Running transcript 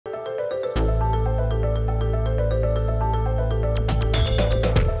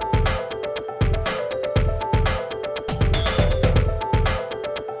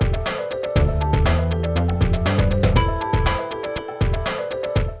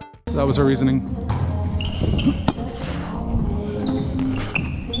That was her reasoning.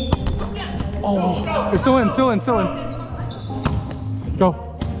 Oh, it's still in, still in, still in. Go.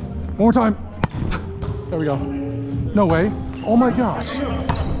 One more time. There we go. No way. Oh my gosh.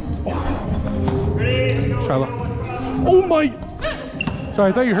 Oh. Shyla. Oh my. Sorry,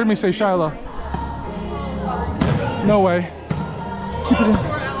 I thought you heard me say Shyla. No way. Keep it in.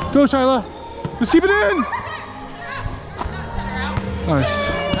 Go, Shyla. Just keep it in. Nice.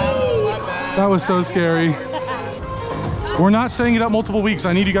 That was so scary. We're not setting it up multiple weeks.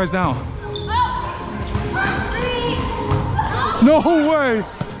 I need you guys now. No way.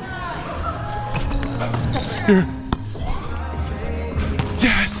 Here.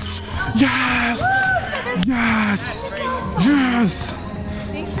 Yes. Yes. Yes. Yes.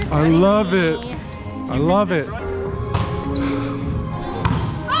 I love it. I love it.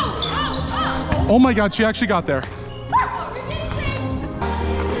 Oh my God, she actually got there.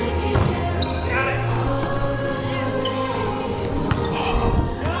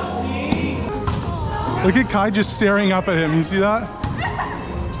 Look at Kai just staring up at him. You see that?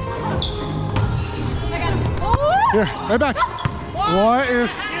 Here, right back. What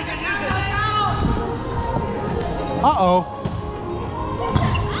is... Uh-oh.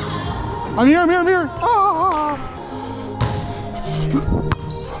 I'm here, I'm here, I'm here. Ah.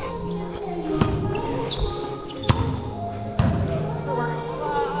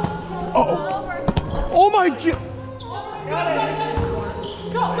 Uh-oh. Oh my God.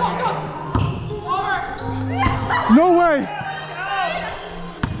 No way!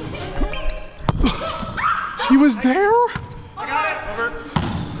 He was there? I got it.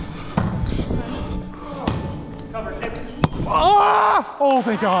 Cover. Ah! Oh,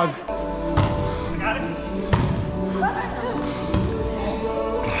 thank God. I got it.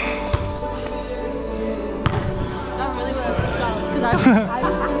 That really would have sucked because I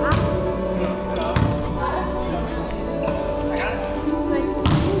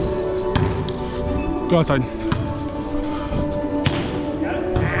Go outside.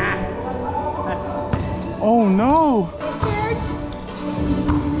 Oh no!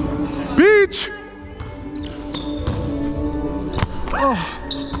 Beach! Oh.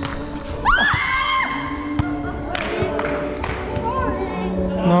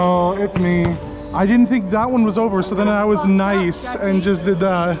 No, it's me. I didn't think that one was over, so then I was nice and just did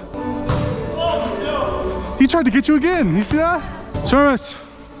that. He tried to get you again. You see that? Service.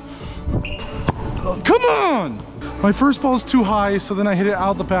 Come on! My first ball's too high, so then I hit it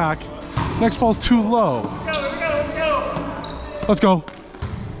out of the pack. Next ball's too low. Let's go.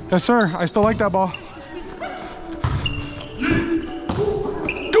 Yes, sir. I still like that ball.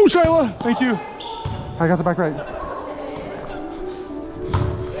 Go, Shyla! Thank you. I got the back right.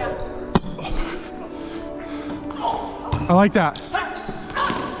 I like that.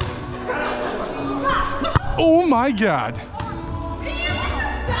 Oh my God.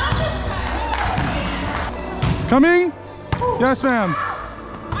 Coming? Yes, ma'am.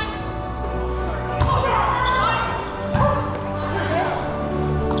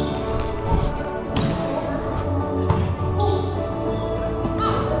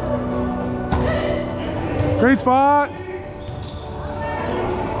 Great spot.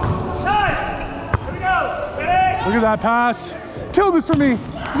 Nice. Here we go. Ready? Look at that pass. Kill this for me.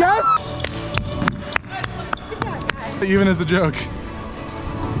 Yes. Even as a joke.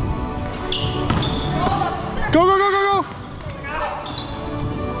 Go, go, go, go, go.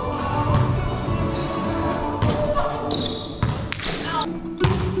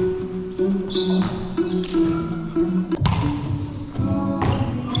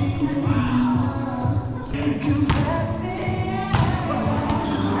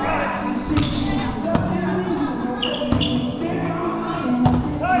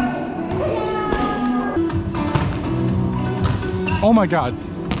 Oh my God.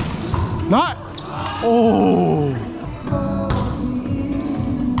 Not. Oh.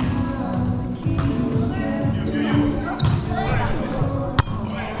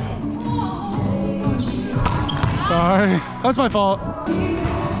 Sorry. That's my fault.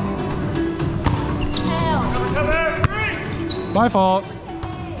 My fault.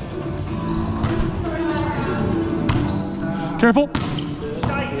 Careful.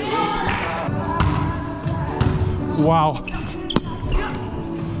 Wow.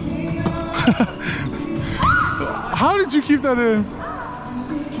 How did you keep that in?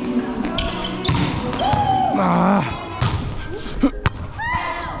 Ah.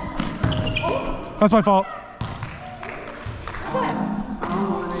 That's my fault.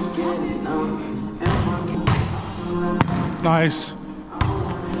 Nice.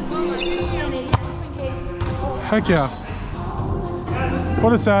 Heck yeah.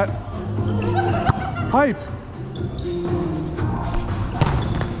 What is that? Hype.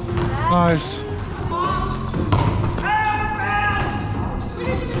 Nice.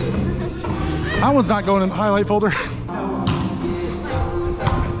 That one's not going in the highlight folder.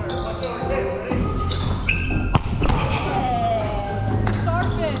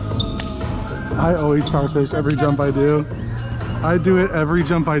 I always starfish every jump I do. I do it every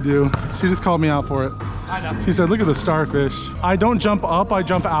jump I do. She just called me out for it. I know. She said, look at the starfish. I don't jump up, I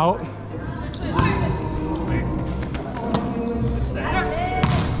jump out.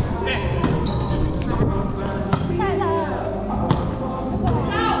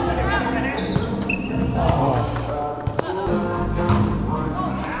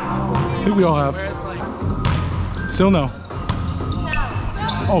 I think we all have. Still no.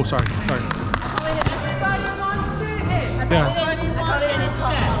 Oh, sorry. Yeah.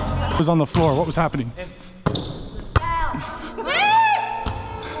 It was on the floor. What was happening?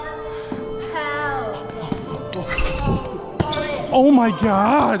 Oh my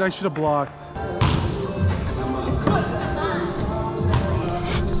God, I should have blocked.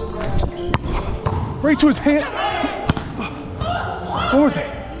 Right to his hand. One more time.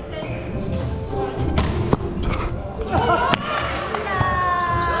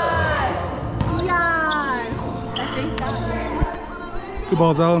 Good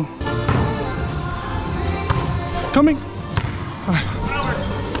balls, Alan. Coming.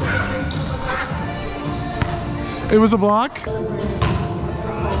 It was a block.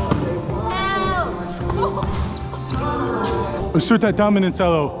 Assert that dominance,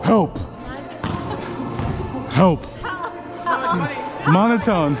 Elo. Help. Help.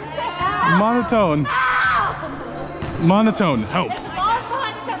 Monotone. Monotone. Monotone. Help.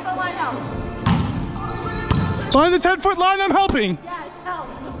 Behind the 10-foot line, I'm helping.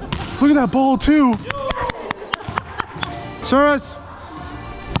 Look at that ball too. Service.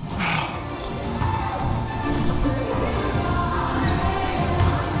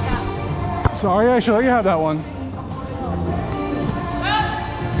 Sorry, I should let you have that one.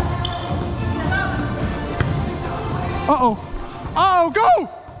 Uh-oh. Uh-oh, go!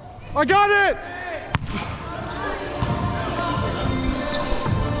 I got it!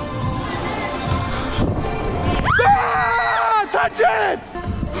 Ah, touch it!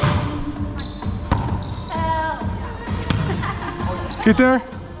 Get there.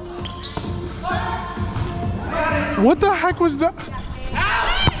 What the heck was that?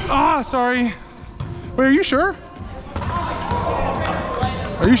 Ah, sorry. Wait, are you sure?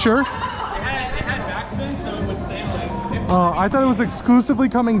 Are you sure? It had backspin, so it was sailing. I thought it was exclusively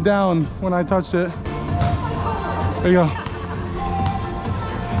coming down when I touched it. There you go.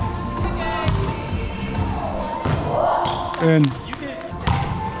 And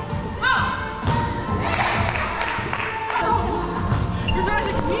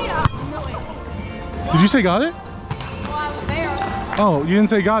did you say got it? Well, I was there. Oh, you didn't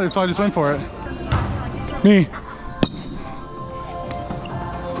say got it, so I just went for it. Me.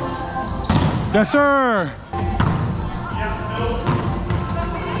 Yes, sir.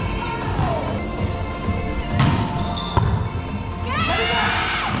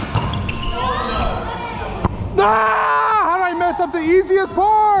 Ah! How did I mess up the easiest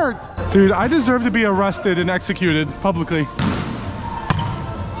part? Dude, I deserve to be arrested and executed publicly.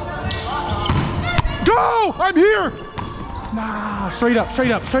 Go! I'm here! Nah, straight up,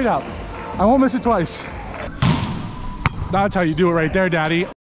 straight up, straight up. I won't miss it twice. That's how you do it right there, Daddy.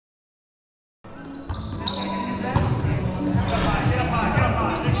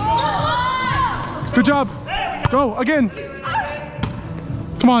 Good job. Go, again.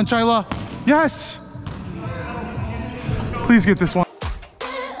 Come on, Shyla. Yes! Please get this one.